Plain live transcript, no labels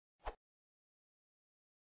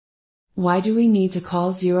Why do we need to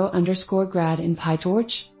call 0_grad in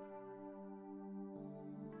PyTorch?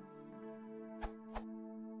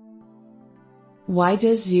 Why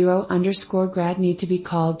does 0_grad need to be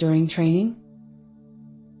called during training?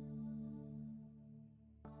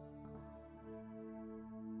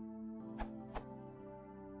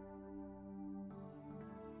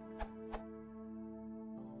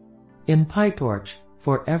 In PyTorch,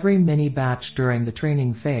 for every mini-batch during the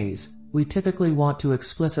training phase, we typically want to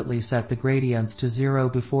explicitly set the gradients to 0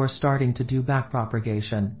 before starting to do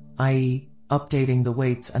backpropagation, i.e., updating the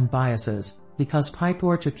weights and biases, because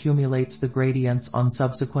PyTorch accumulates the gradients on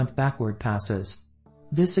subsequent backward passes.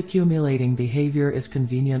 This accumulating behavior is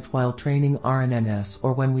convenient while training RNNs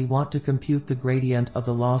or when we want to compute the gradient of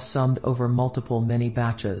the loss summed over multiple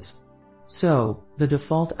mini-batches. So, the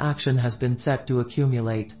default action has been set to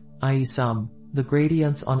accumulate, i.e. sum, the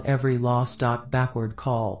gradients on every loss.backward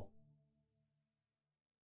call.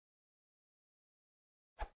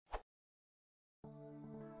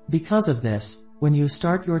 Because of this, when you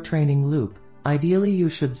start your training loop, ideally you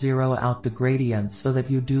should zero out the gradient so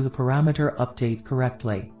that you do the parameter update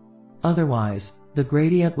correctly. Otherwise, the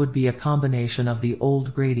gradient would be a combination of the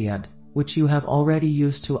old gradient, which you have already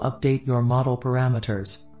used to update your model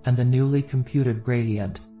parameters, and the newly computed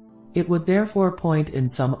gradient. It would therefore point in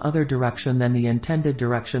some other direction than the intended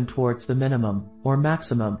direction towards the minimum, or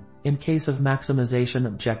maximum, in case of maximization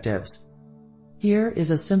objectives. Here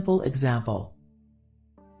is a simple example.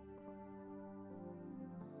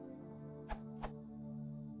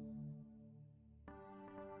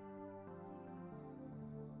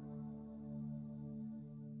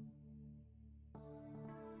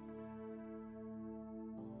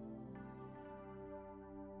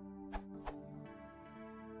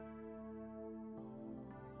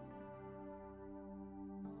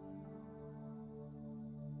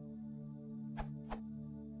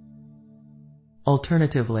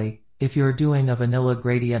 Alternatively, if you're doing a vanilla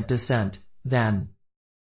gradient descent, then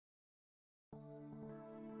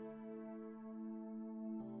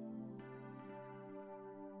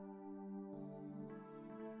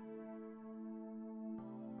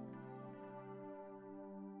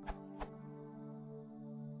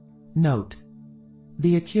note: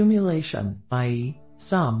 the accumulation, i.e.,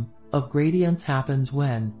 sum, of gradients happens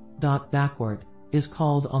when .backward is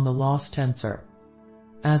called on the loss tensor.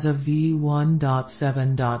 As of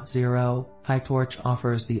v1.7.0, PyTorch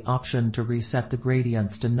offers the option to reset the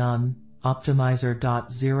gradients to none,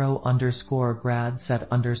 optimizer.0_grad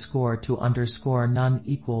set_to_none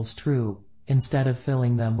equals true, instead of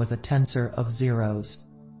filling them with a tensor of zeros.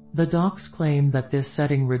 The docs claim that this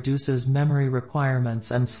setting reduces memory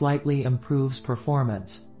requirements and slightly improves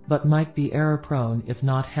performance, but might be error-prone if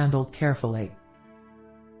not handled carefully.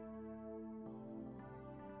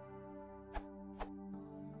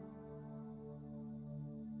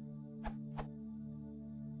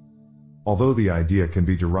 Although the idea can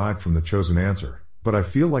be derived from the chosen answer, but I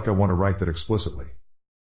feel like I want to write that explicitly.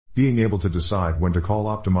 Being able to decide when to call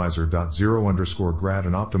optimizer.0_grad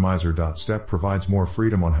and optimizer.step provides more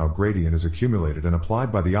freedom on how gradient is accumulated and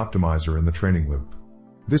applied by the optimizer in the training loop.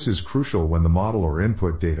 This is crucial when the model or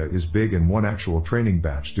input data is big and one actual training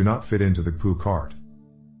batch do not fit into the POO cart.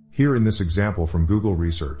 Here in this example from Google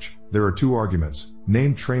Research, there are two arguments,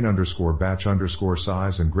 named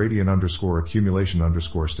train_batch_size and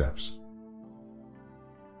gradient_accumulation_steps.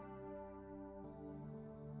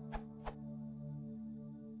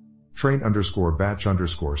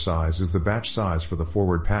 Train_batch_size is the batch size for the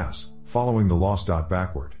forward pass, following the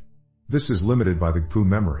loss.backward. This is limited by the POO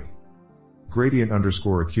memory.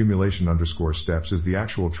 Gradient_accumulation_steps is the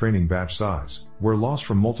actual training batch size, where loss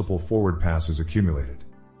from multiple forward pass is accumulated.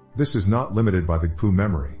 This is not limited by the POO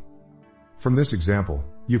memory. From this example,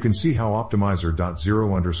 you can see how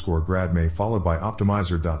optimizer.0_grad may followed by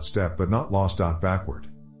optimizer.step but not loss.backward.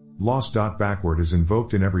 Loss.backward is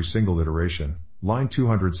invoked in every single iteration, line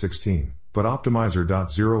 216, but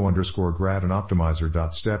optimizer.0_grad and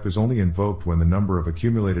optimizer.step is only invoked when the number of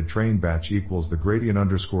accumulated train batch equals the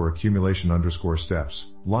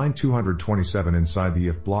gradient_accumulation_steps, line 227 inside the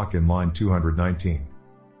if block in line 219.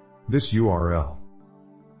 This URL.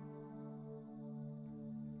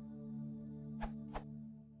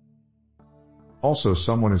 Also,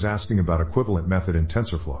 someone is asking about equivalent method in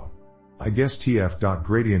TensorFlow. I guess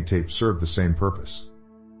tf.gradientTape served the same purpose.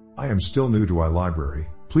 I am still new to iLibrary,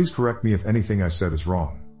 please correct me if anything I said is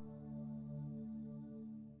wrong.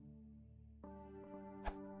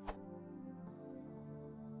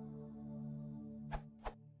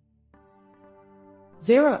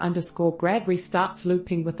 Zero_grad restarts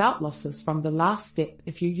looping without losses from the last step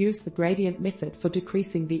if you use the gradient method for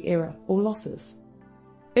decreasing the error or losses.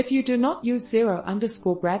 If you do not use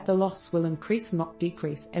 0_grad, the loss will increase not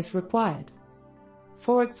decrease as required.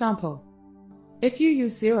 For example, if you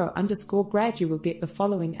use 0_grad, you will get the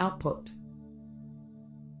following output.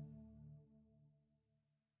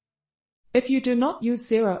 If you do not use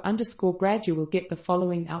 0_grad, you will get the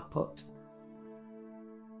following output.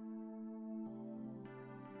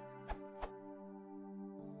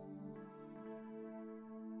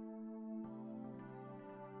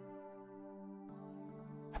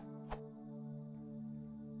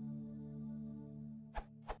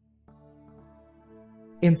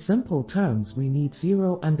 In simple terms, we need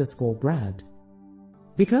 0_grad.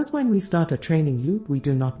 Because when we start a training loop, we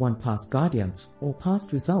do not want past gradients or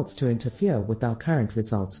past results to interfere with our current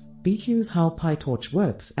results. BQ's how PyTorch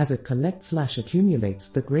works, as it collects/accumulates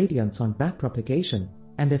the gradients on backpropagation,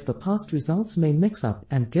 and if the past results may mix up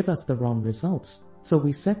and give us the wrong results, so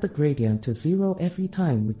we set the gradient to 0 every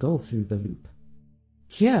time we go through the loop.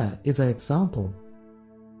 Here is an example.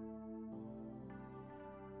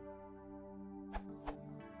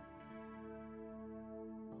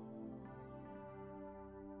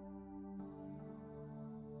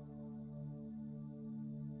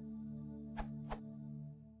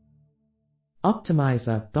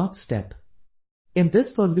 Optimizer.step. In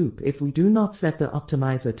this for loop, if we do not set the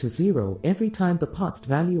optimizer to 0 every time the past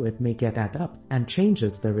value, it may get add up and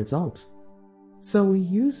changes the result. So we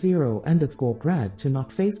use 0_grad to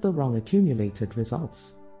not face the wrong accumulated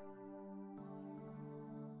results.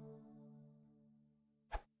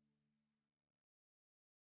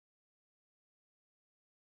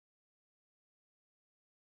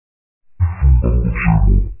 If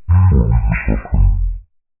you are unable to